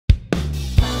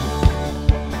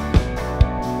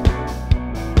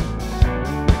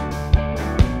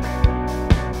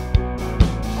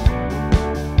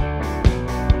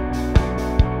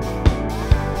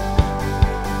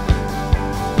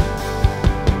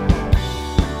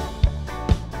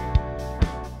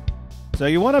So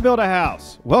you want to build a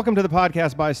house. Welcome to the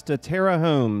podcast by Statera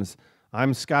Homes.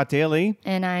 I'm Scott Daly.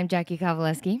 And I'm Jackie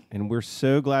Kowaleski. And we're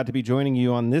so glad to be joining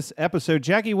you on this episode.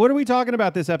 Jackie, what are we talking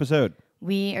about this episode?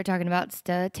 We are talking about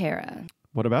Statera.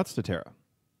 What about Statera?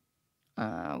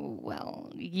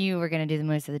 Well, you were going to do the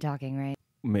most of the talking, right?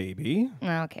 Maybe.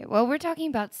 Okay. Well, we're talking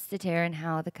about Statera and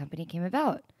how the company came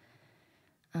about.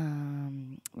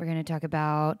 We're going to talk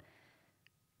about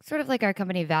sort of like our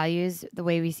company values, the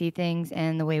way we see things,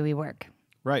 and the way we work.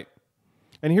 Right.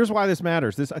 And here's why this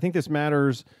matters. I think this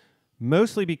matters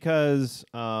mostly because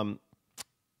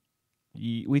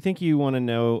we think you want to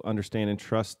know, understand, and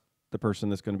trust the person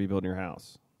that's going to be building your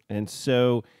house. And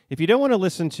so if you don't want to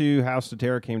listen to how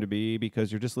Statera came to be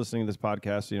because you're just listening to this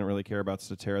podcast, so you don't really care about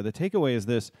Statera, the takeaway is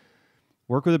this: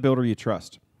 work with a builder you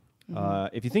trust.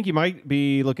 If you think you might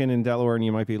be looking in Delaware and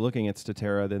you might be looking at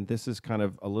Statera, then this is kind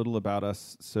of a little about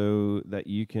us so that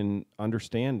you can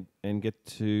understand and get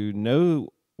to know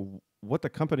what the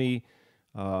company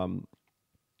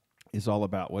is all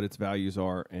about, what its values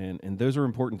are. And those are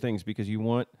important things because you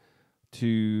want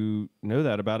to know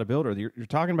that about a builder. You're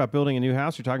talking about building a new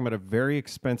house. You're talking about a very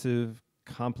expensive,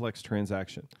 complex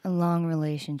transaction. A long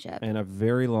relationship. And a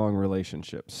very long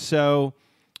relationship. So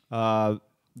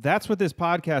that's what this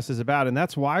podcast is about, and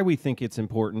that's why we think it's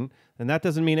important. And that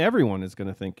doesn't mean everyone is going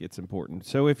to think it's important.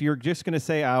 So if you're just going to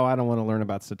say, oh, I don't want to learn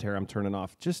about Statera, I'm turning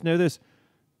off, just know this: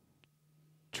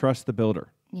 trust the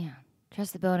builder. Yeah,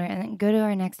 trust the builder, and then go to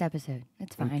our next episode.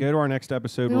 It's fine. And go to our next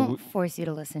episode. We won't force you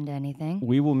to listen to anything.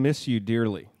 We will miss you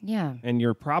dearly. Yeah. And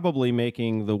you're probably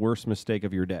making the worst mistake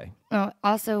of your day. Oh,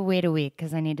 also wait a week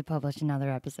because I need to publish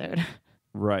another episode.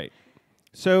 Right.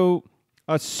 So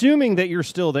assuming that you're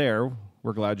still there,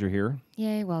 we're glad you're here.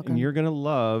 Yay, welcome. And you're going to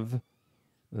love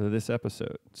this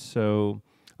episode. So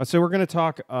we're going to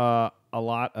talk a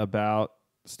lot about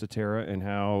Statera and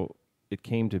how it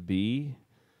came to be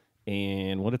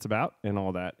and what it's about and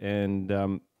all that. And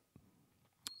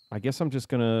I guess I'm just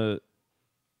going to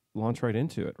launch right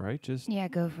into it, right? Yeah,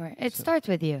 go for it. It starts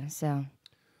with you, so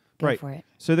go for it.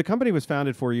 So the company was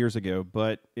founded 4 years ago,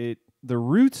 but the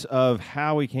roots of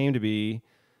how we came to be,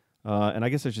 and I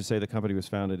guess I should say the company was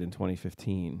founded in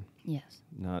 2015. Yes.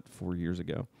 Not 4 years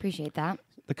ago. Appreciate that.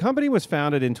 The company was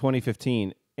founded in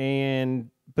 2015,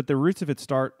 but the roots of it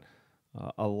start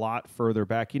a lot further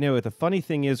back. You know, the funny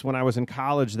thing is when I was in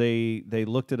college, they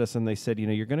looked at us and they said, you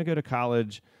know, you're going to go to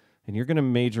college and you're going to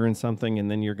major in something and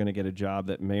then you're going to get a job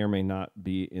that may or may not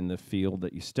be in the field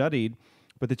that you studied.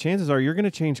 But the chances are you're going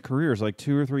to change careers like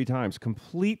 2 or 3 times,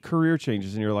 complete career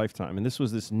changes in your lifetime. And this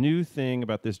was this new thing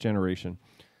about this generation.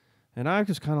 And I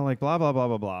was kind of like, blah, blah, blah,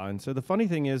 blah, blah. And so the funny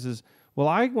thing is, well,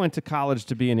 I went to college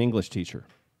to be an English teacher.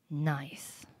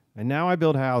 Nice. And now I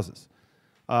build houses.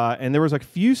 And there was a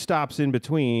few stops in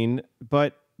between,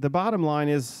 but the bottom line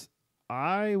is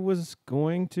I was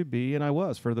going to be, and I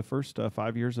was, for the first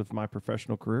 5 years of my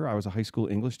professional career, I was a high school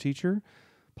English teacher,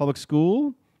 public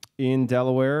school in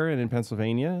Delaware and in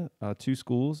Pennsylvania, 2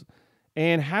 schools,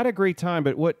 and had a great time.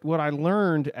 But what I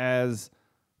learned as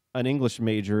an English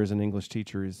major, as an English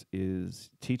teacher, is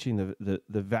teaching the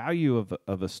value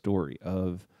of a story,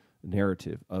 of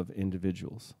narrative, of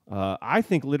individuals. I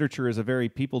think literature is a very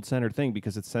people-centered thing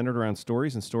because it's centered around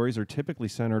stories, and stories are typically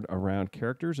centered around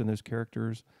characters, and those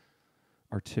characters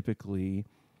are typically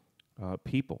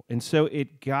people. And so it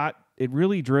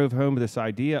really drove home this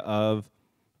idea of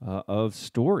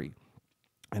story.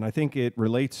 And I think it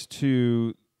relates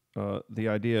to the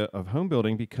idea of home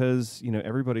building because, you know,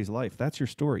 everybody's life, that's your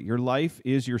story. Your life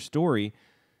is your story,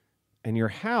 and your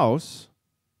house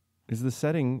is the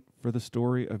setting for the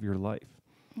story of your life.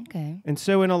 Okay. And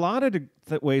so in a lot of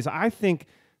ways, I think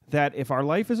that if our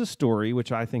life is a story,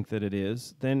 which I think that it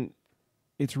is, then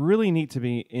it's really neat to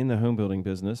be in the home building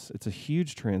business. It's a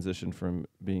huge transition from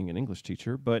being an English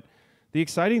teacher. But the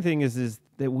exciting thing is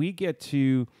that we get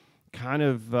to kind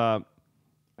of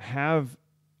have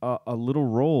a little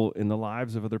role in the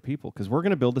lives of other people because we're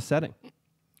going to build a setting.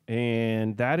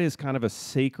 And that is kind of a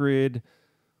sacred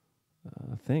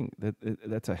thing.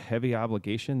 That's a heavy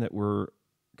obligation that we're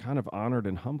kind of honored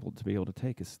and humbled to be able to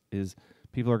take is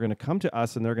people are going to come to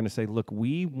us and they're going to say, look,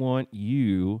 we want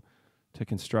you to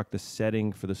construct the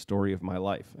setting for the story of my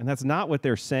life. And that's not what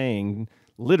they're saying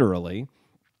literally,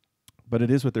 but it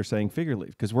is what they're saying figuratively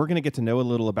because we're going to get to know a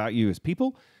little about you as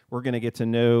people. We're going to get to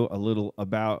know a little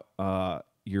about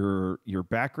your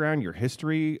background, your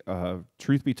history.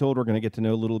 Truth be told, we're going to get to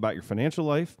know a little about your financial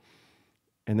life.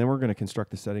 And then we're going to construct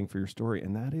the setting for your story.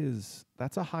 And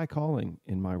that's a high calling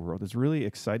in my world. It's really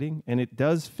exciting. And it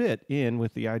does fit in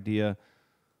with the idea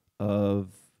of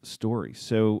story.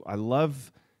 So I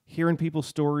love hearing people's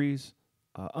stories.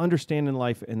 understanding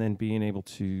life, and then being able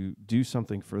to do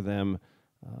something for them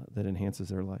that enhances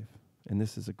their life. And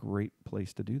this is a great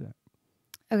place to do that.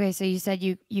 Okay, so you said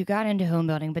you got into home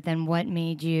building, but then what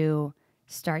made you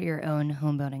start your own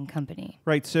home building company?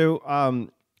 Right. So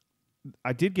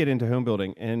I did get into home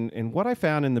building, and what I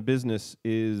found in the business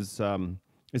is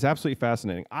absolutely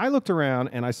fascinating. I looked around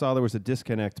and I saw there was a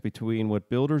disconnect between what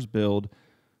builders build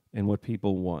and what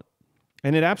people want.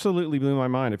 And it absolutely blew my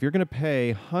mind. If you're going to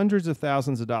pay hundreds of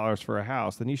thousands of dollars for a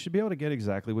house, then you should be able to get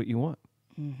exactly what you want.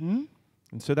 Mm-hmm.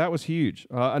 And so that was huge.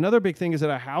 Another big thing is that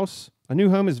a new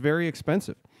home is very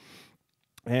expensive.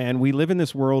 And we live in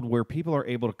this world where people are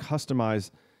able to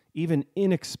customize even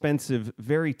inexpensive,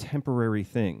 very temporary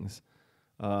things,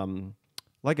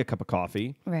 like a cup of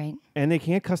coffee. Right. And they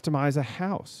can't customize a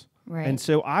house. Right. And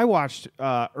so I watched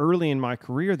early in my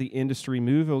career the industry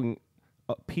moving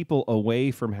people away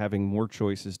from having more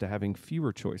choices to having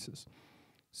fewer choices.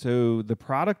 So the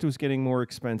product was getting more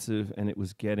expensive, and it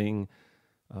was getting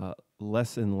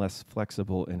less and less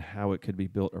flexible in how it could be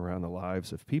built around the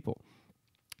lives of people.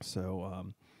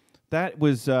 So that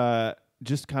was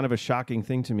just kind of a shocking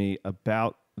thing to me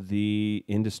about the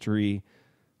industry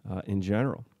in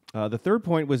general. The third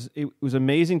point was it was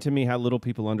amazing to me how little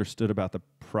people understood about the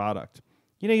product.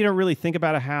 You know, you don't really think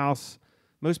about a house.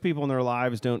 Most people in their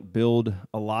lives don't build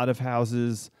a lot of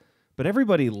houses, but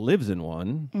everybody lives in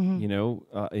one, you know,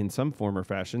 in some form or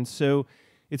fashion. So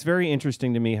it's very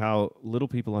interesting to me how little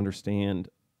people understand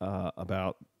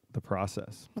about the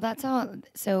process. Well, that's all.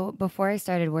 So before I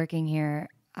started working here,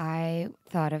 I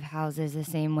thought of houses the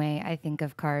same way I think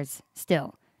of cars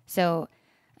still. So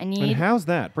I need... And how's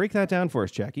that? Break that down for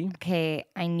us, Jackie. Okay,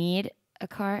 I need a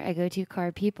car. I go to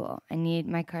car people. I need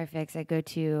my car fixed. I go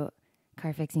to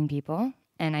car fixing people,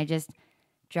 and I just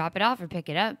drop it off or pick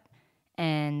it up,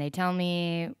 and they tell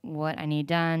me what I need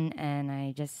done, and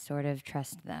I just sort of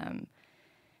trust them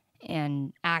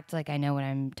and act like I know what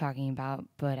I'm talking about,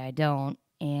 but I don't.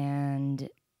 And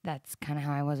that's kind of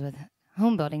how I was with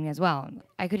home building as well.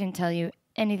 I couldn't tell you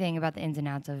anything about the ins and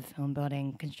outs of home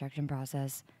building, construction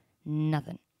process,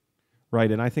 nothing.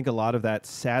 Right, and I think a lot of that,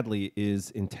 sadly,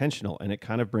 is intentional, and it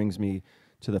kind of brings me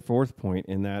to the fourth point,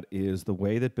 and that is the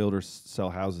way that builders sell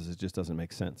houses, it just doesn't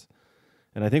make sense.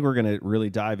 And I think we're going to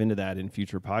really dive into that in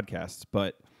future podcasts,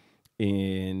 but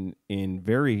in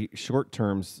very short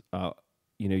terms,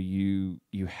 you know,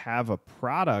 you have a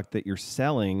product that you're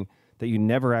selling that you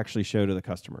never actually show to the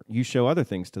customer. You show other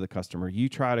things to the customer. You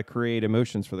try to create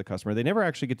emotions for the customer. They never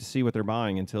actually get to see what they're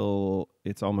buying until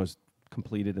it's almost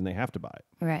completed and they have to buy it.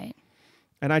 Right.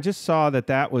 And I just saw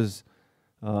that was,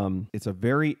 it's a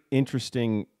very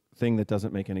interesting thing that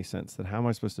doesn't make any sense. That how am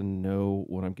I supposed to know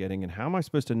what I'm getting, and how am I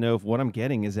supposed to know if what I'm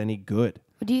getting is any good?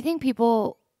 Do you think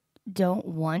people don't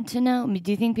want to know? I mean, do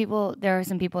you think there are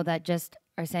some people that just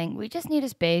are saying, we just need a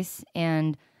space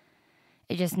and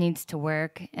it just needs to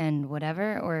work and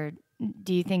whatever? Or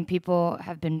do you think people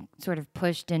have been sort of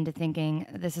pushed into thinking,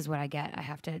 this is what I get, I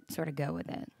have to sort of go with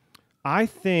it? I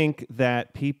think that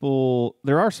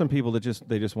there are some people that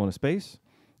they just want a space,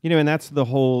 you know, and that's the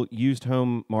whole used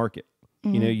home market.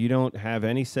 Mm-hmm. You know, you don't have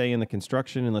any say in the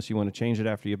construction unless you want to change it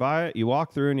after you buy it. You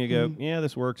walk through and you go, yeah,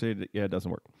 this works. Yeah, it doesn't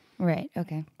work. Right.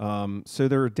 Okay. So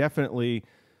there are definitely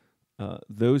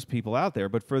those people out there.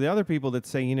 But for the other people that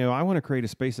say, you know, I want to create a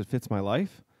space that fits my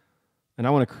life and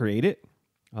I want to create it.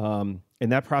 And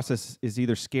that process is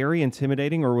either scary,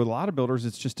 intimidating, or with a lot of builders,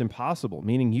 it's just impossible,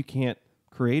 meaning you can't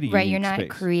create a unique right, you're not space.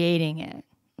 creating it.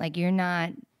 Like, you're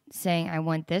not saying, I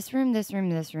want this room, this room,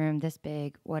 this room, this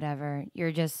big, whatever.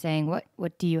 You're just saying,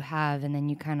 what do you have? And then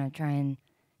you kind of try and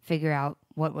figure out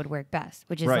what would work best,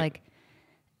 which is like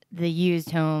the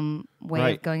used home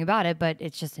way of going about it, but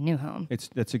it's just a new home.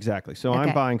 That's exactly. So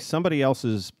I'm buying somebody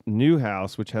else's new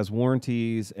house, which has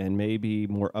warranties and maybe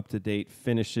more up-to-date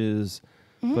finishes,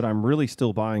 but I'm really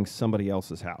still buying somebody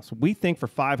else's house. We think for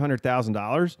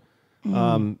 $500,000,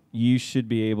 you should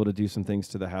be able to do some things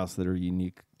to the house that are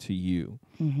unique to you,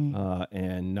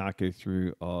 and not go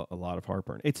through a lot of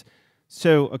heartburn.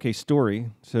 Story.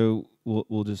 So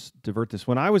we'll just divert this.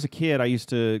 When I was a kid, I used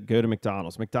to go to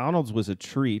McDonald's. McDonald's was a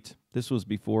treat. This was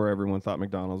before everyone thought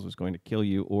McDonald's was going to kill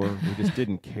you, or we just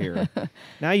didn't care.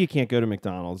 Now you can't go to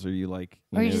McDonald's, or you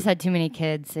just had too many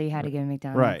kids, so you had to go to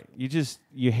McDonald's. Right.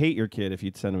 You hate your kid if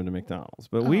you'd send him to McDonald's.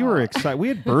 But we were excited. We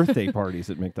had birthday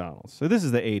parties at McDonald's. So this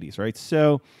is the 80s, right?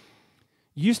 So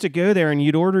you used to go there and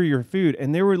you'd order your food,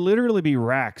 and there would literally be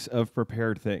racks of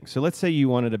prepared things. So let's say you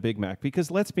wanted a Big Mac,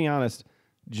 because let's be honest,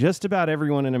 just about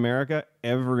everyone in America,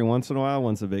 every once in a while,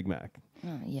 wants a Big Mac.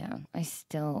 Oh, yeah. I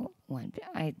still want...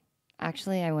 I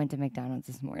went to McDonald's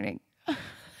this morning.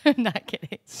 I'm not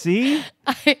kidding. See?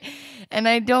 And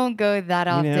I don't go that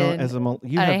often.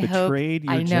 You have betrayed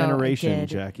your generation,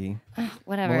 Jackie.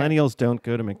 Whatever. Millennials don't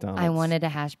go to McDonald's. I wanted a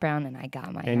hash brown and I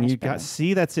got my and hash you brown.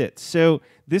 see, that's it. So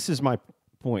this is my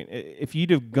point. If you'd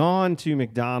have gone to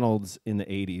McDonald's in the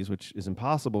 80s, which is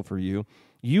impossible for you,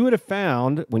 you would have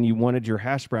found, when you wanted your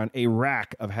hash brown, a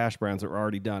rack of hash browns that were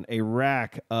already done, a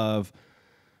rack of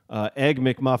egg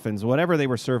McMuffins, whatever they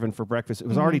were serving for breakfast. It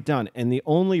was already done. And the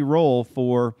only role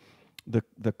for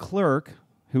the clerk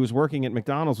who was working at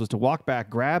McDonald's was to walk back,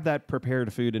 grab that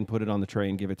prepared food, and put it on the tray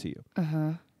and give it to you.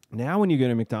 Now when you go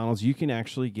to McDonald's, you can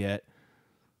actually get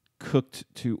cooked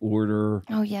to order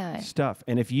stuff.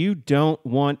 And if you don't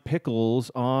want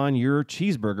pickles on your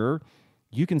cheeseburger,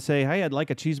 you can say, hey, I'd like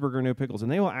a cheeseburger, no pickles.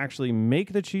 And they will actually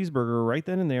make the cheeseburger right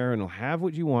then and there, and it'll have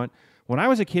what you want. When I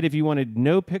was a kid, if you wanted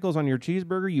no pickles on your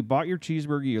cheeseburger, you bought your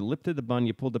cheeseburger, you lifted the bun,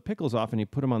 you pulled the pickles off, and you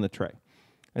put them on the tray.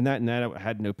 And that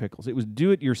had no pickles. It was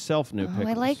do-it-yourself, no pickles.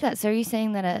 I like that. So are you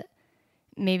saying that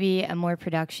maybe a more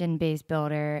production-based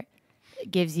builder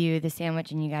gives you the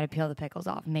sandwich and you got to peel the pickles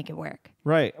off and make it work?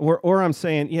 Right. Or I'm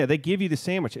saying, they give you the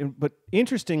sandwich. But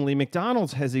interestingly,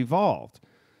 McDonald's has evolved.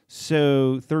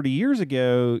 So 30 years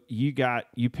ago,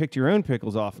 you picked your own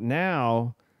pickles off.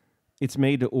 Now it's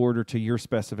made to order to your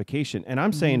specification. And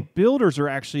I'm saying builders are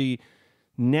actually,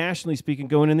 nationally speaking,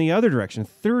 going in the other direction.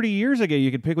 30 years ago,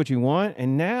 you could pick what you want.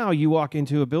 And now you walk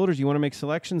into a builder's, you want to make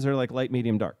selections, they're like light,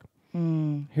 medium, dark.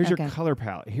 Here's your color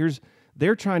palette.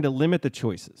 They're trying to limit the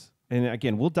choices. And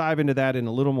again, we'll dive into that in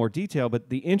a little more detail. But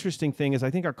the interesting thing is I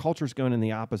think our culture is going in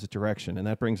the opposite direction. And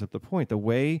that brings up the point. The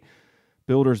way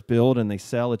builders build and they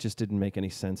sell, it just didn't make any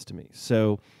sense to me.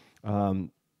 So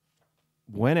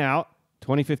went out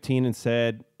 2015 and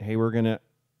said, hey, I'm going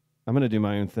to do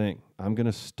my own thing. I'm going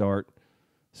to start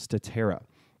Statera.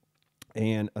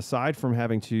 And aside from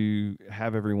having to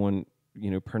have everyone,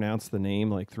 pronounce the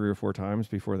name like 3 or 4 times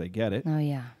before they get it. Oh,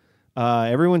 yeah.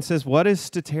 Everyone says, what does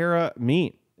Statera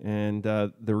mean? And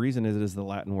the reason is it is the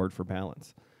Latin word for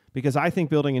balance. Because I think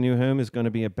building a new home is going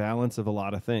to be a balance of a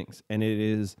lot of things. And it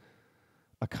is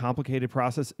a complicated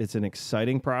process. It's an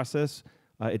exciting process.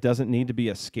 It doesn't need to be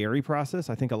a scary process.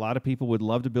 I think a lot of people would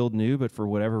love to build new, but for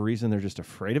whatever reason, they're just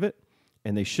afraid of it.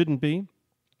 And they shouldn't be.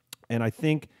 And I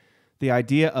think the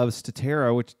idea of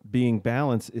Statera, which being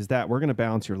balance, is that we're going to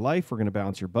balance your life, we're going to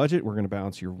balance your budget, we're going to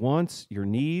balance your wants, your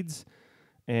needs,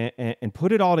 and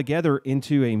put it all together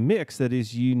into a mix that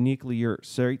is uniquely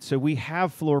yours. So we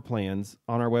have floor plans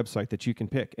on our website that you can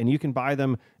pick, and you can buy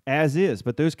them as is,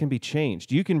 but those can be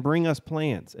changed. You can bring us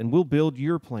plans, and we'll build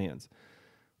your plans.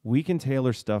 We can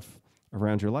tailor stuff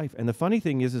around your life. And the funny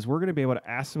thing is we're going to be able to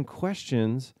ask some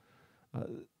questions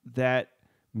that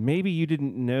maybe you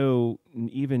didn't know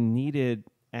even needed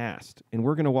asked. And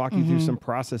we're going to walk you through some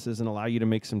processes and allow you to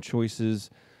make some choices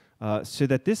so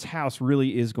that this house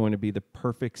really is going to be the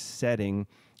perfect setting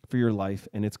for your life,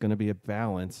 and it's going to be a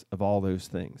balance of all those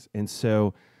things. And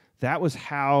so that was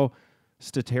how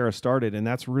Statera started, and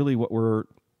that's really what we're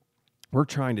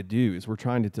trying to do, is we're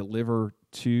trying to deliver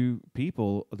to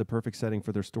people the perfect setting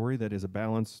for their story that is a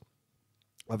balance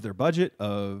of their budget,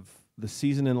 of the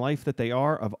season in life that they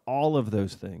are, of all of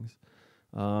those things.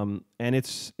 And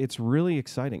it's really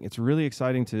exciting. It's really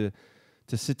exciting to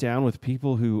sit down with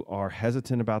people who are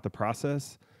hesitant about the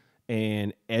process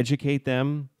and educate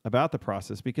them about the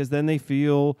process, because then they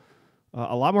feel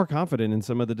a lot more confident in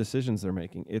some of the decisions they're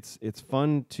making. It's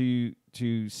fun to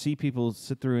see people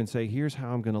sit through and say, here's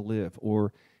how I'm going to live,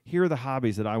 or here are the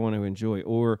hobbies that I want to enjoy,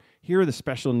 or here are the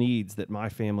special needs that my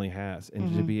family has,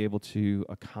 and to be able to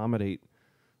accommodate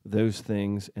those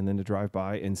things, and then to drive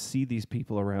by and see these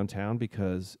people around town,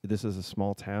 because this is a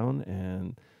small town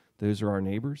and those are our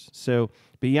neighbors. So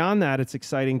beyond that, it's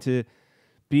exciting to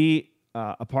be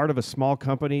a part of a small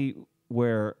company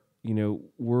where,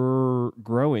 we're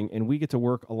growing and we get to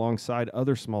work alongside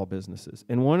other small businesses.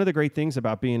 And one of the great things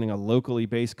about being a locally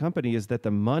based company is that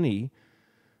the money,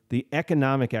 the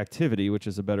economic activity, which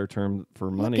is a better term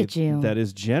for money, that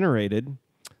is generated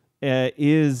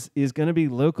is going to be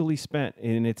locally spent.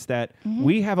 And it's that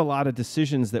we have a lot of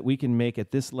decisions that we can make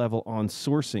at this level on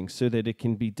sourcing so that it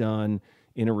can be done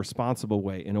in a responsible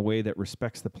way, in a way that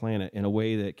respects the planet, in a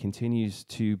way that continues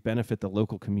to benefit the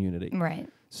local community. Right.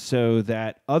 So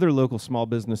that other local small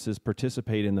businesses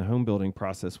participate in the home building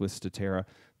process with Statera.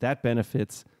 That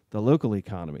benefits the local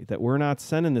economy, that we're not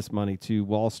sending this money to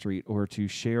Wall Street or to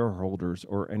shareholders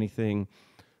or anything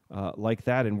like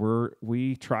that. And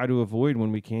we try to avoid,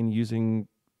 when we can, using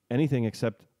anything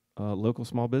except local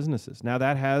small businesses. Now,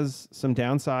 that has some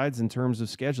downsides in terms of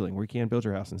scheduling. We can't build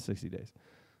your house in 60 days.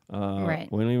 Right.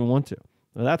 We don't even want to.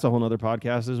 Well, that's a whole other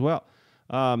podcast as well.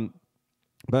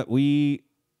 But we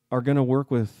are going to work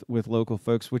with local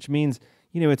folks, which means,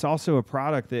 it's also a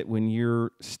product that when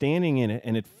you're standing in it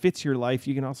and it fits your life,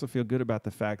 you can also feel good about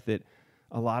the fact that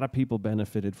a lot of people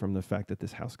benefited from the fact that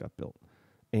this house got built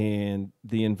and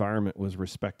the environment was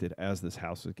respected as this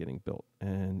house was getting built.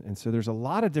 And so there's a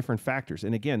lot of different factors.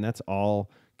 And again, that's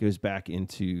all goes back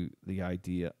into the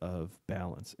idea of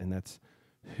balance. And that's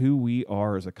who we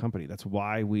are as a company. That's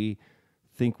why we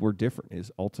think we're different,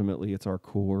 is ultimately it's our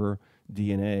core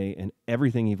DNA, and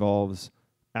everything evolves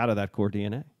out of that core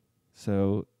DNA.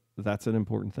 So that's an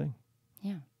important thing.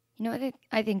 Yeah.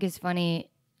 I think is funny.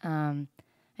 I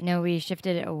know we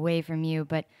shifted it away from you,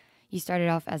 but you started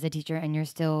off as a teacher and you're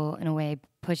still, in a way,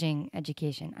 pushing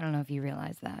education. I don't know if you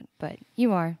realize that, but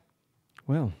you are.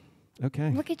 Well,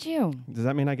 okay. Look at you. Does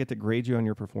that mean I get to grade you on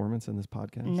your performance in this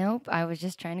podcast? Nope. I was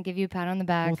just trying to give you a pat on the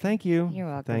back. Well, thank you. You're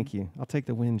welcome. Thank you. I'll take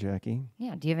the win, Jackie.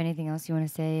 Yeah. Do you have anything else you want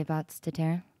to say about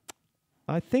Statera?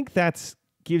 I think that's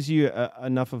gives you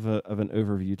enough of an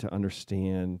overview to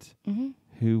understand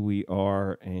who we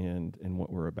are and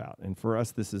what we're about. And for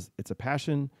us, it's a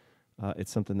passion.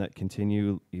 It's something that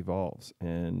evolves.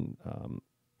 And,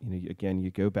 again, you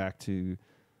go back to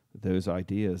those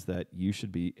ideas that you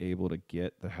should be able to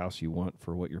get the house you want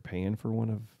for what you're paying for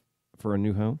a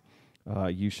new home.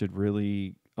 You should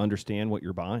really understand what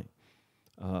you're buying.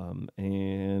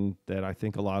 And that I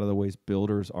think a lot of the ways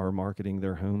builders are marketing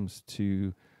their homes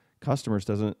to customers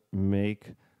doesn't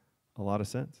make a lot of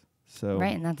sense. So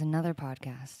right, and that's another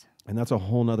podcast. And that's a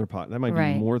whole nother That might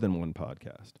be more than one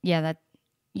podcast. Yeah,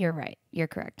 you're right. You're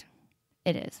correct.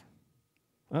 It is.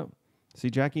 Oh, see,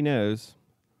 Jackie knows,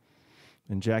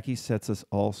 and Jackie sets us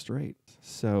all straight.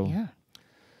 So, yeah.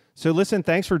 So listen,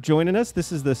 thanks for joining us.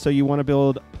 This is the So You Want to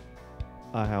Build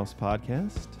a House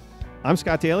podcast. I'm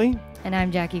Scott Daly. And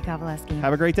I'm Jackie Kowaleski.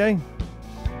 Have a great day.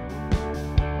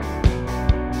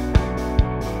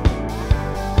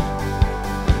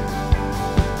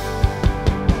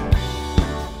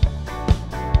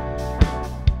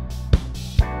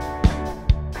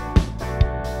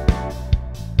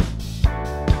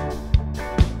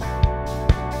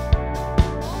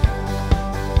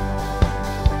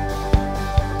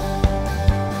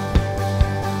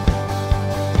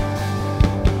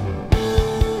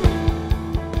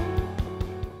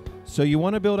 So You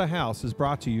Want to Build a House is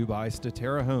brought to you by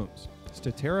Statera Homes.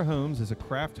 Statera Homes is a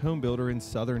craft home builder in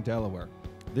southern Delaware.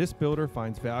 This builder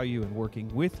finds value in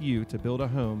working with you to build a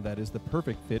home that is the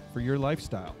perfect fit for your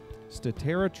lifestyle.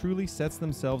 Statera truly sets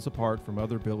themselves apart from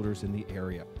other builders in the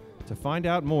area. To find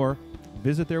out more,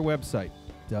 visit their website,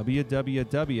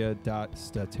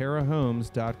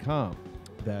 www.staterahomes.com.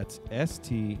 That's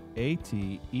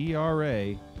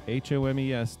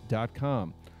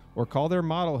STATERAHOMES.com. Or call their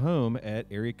model home at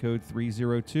area code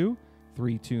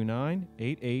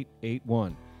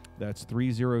 302-329-8881. That's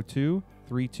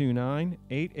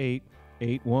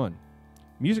 302-329-8881.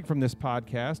 Music from this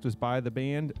podcast was by the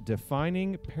band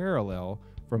Defining Parallel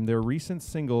from their recent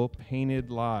single, Painted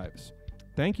Lives.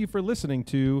 Thank you for listening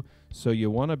to So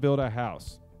You Want to Build a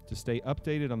House. To stay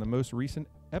updated on the most recent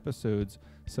episodes,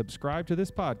 subscribe to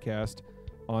this podcast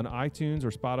on iTunes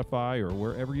or Spotify or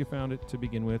wherever you found it to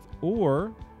begin with,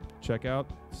 or check out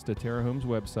Statera Homes'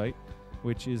 website,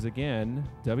 which is, again,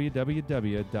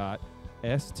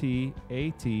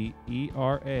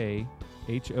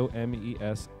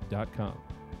 www.staterahomes.com.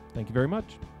 Thank you very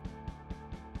much.